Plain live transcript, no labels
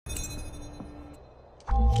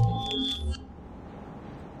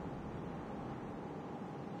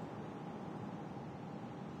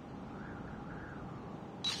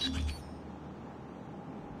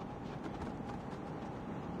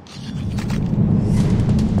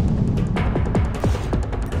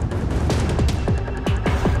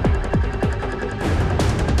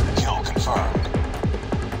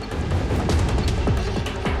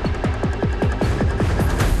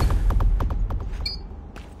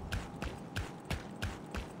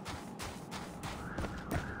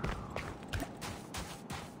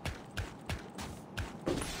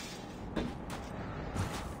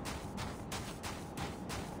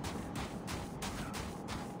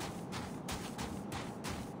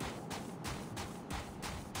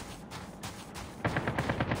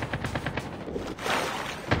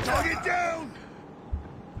Target down!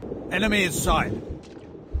 Enemy in sight.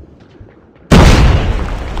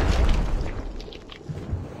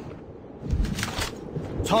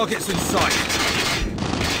 Targets in sight.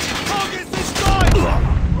 Targets in sight!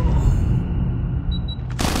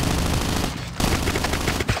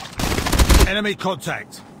 Enemy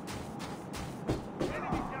contact. Enemy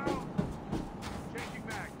down! Changing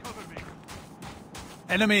mag, cover me.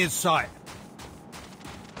 Enemy in sight.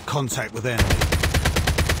 Contact with enemy.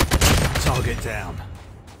 Target down.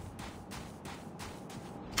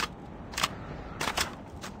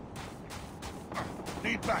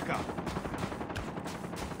 Need backup.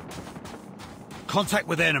 Contact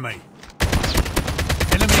with enemy.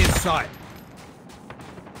 Enemy in sight.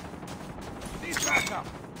 Need backup.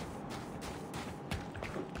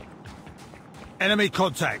 Enemy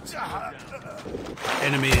contact.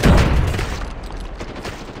 Enemy in.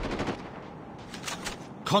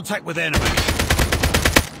 Contact with enemy.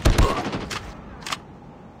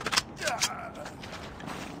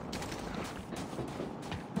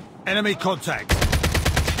 Enemy contact.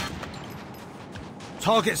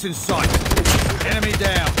 Targets in sight. Enemy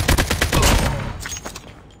down.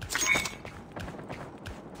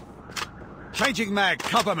 Changing mag,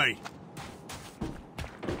 cover me.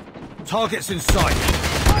 Targets in sight.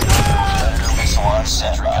 Predator missile on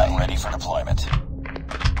sentry gun ready for deployment.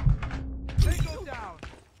 Tango down.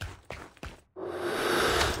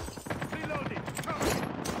 Reloading.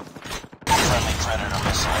 Friendly Predator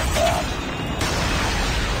missile inbound.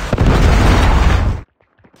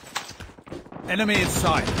 Enemy in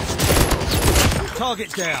sight.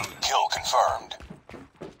 Target down. Kill confirmed.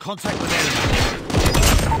 Contact with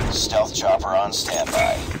enemy. Stealth chopper on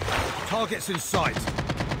standby. Targets in sight.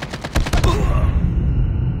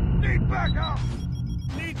 Need backup.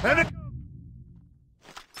 Need backup.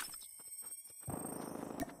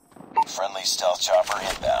 Friendly stealth chopper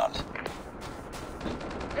inbound.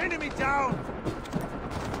 Enemy down.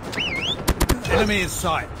 Enemy in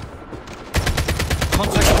sight.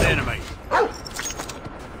 Contact with enemy.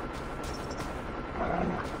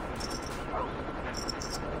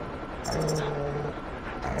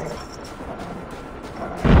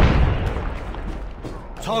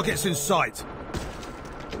 Targets in sight.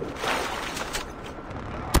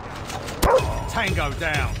 Tango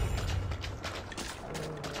down.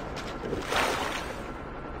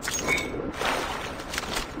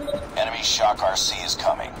 Enemy shock RC is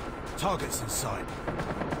coming. Targets in sight.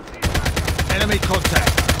 Enemy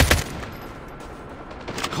contact.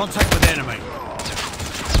 Contact with enemy.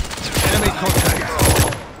 Enemy contact.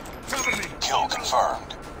 Cover me. Kill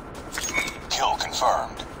confirmed. Kill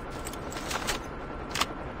confirmed.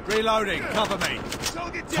 Reloading, cover me.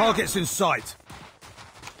 Target down. Targets in sight.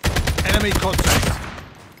 Enemy contact.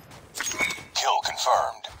 Kill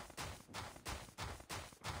confirmed.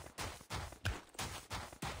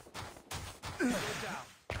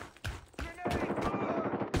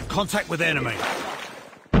 Contact with enemy.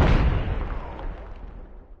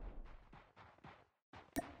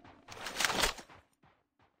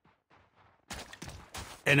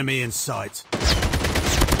 Enemy in sight.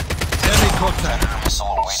 Enemy contact. Predator missile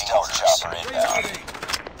awaiting stealth chopper inbound.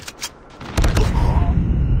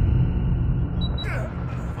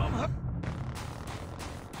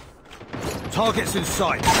 Targets in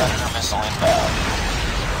sight. Predator missile inbound.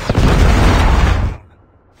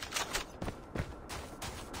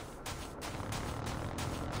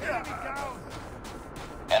 Enemy down.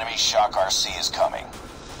 Enemy shock RC is coming.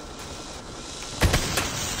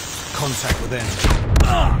 Contact with enemy.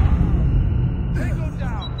 Tango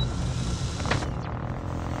down.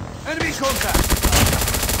 Enemy contact.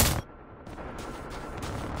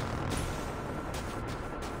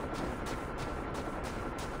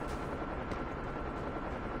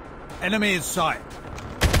 Enemy in sight.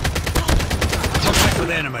 Contact with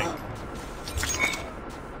enemy.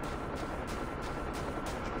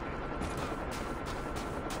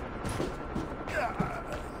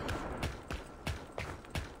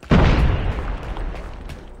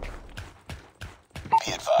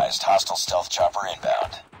 Hostile stealth chopper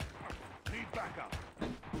inbound. Need backup.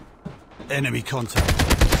 Enemy contact.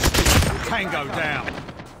 Tango down.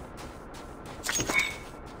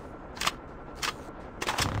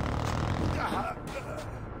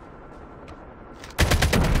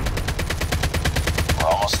 We're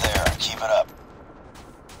almost there. Keep it up.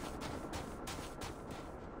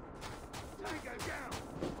 Tango down.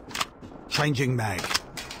 Changing mag.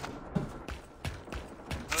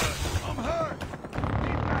 I'm hurt.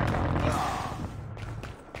 Need backup.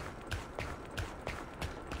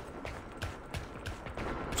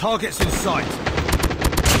 Targets in sight.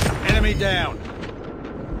 Enemy down.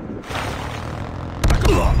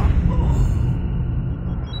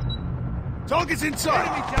 Target's inside.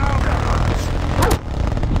 Enemy down.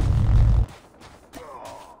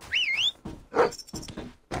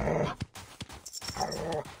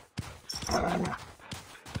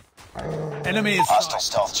 Enemy is Hostile sight.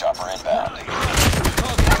 stealth chopper inbound.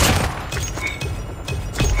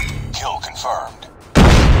 Kill confirmed.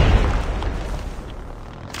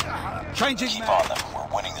 Changing Keep mag. on them.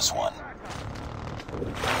 We're winning this one.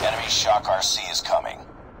 Enemy shock RC is coming.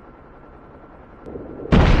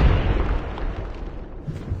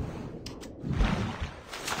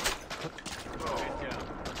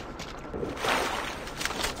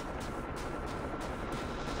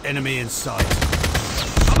 Enemy in sight.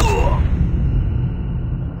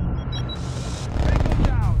 Tango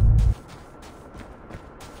down.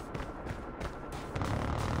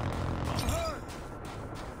 I'm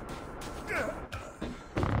hurt.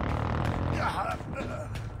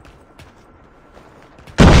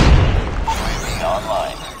 UAV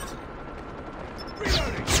online.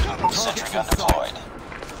 Reloading. Sentry gun deployed.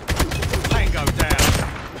 Tango down.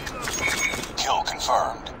 Kill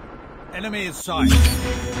confirmed. Enemy in sight.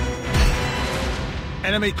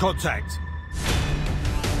 Enemy contact.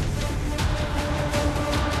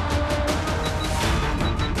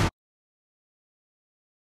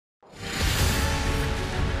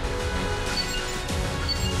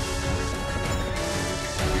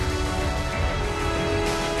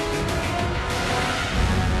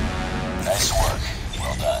 Nice work.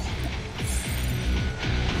 Well done.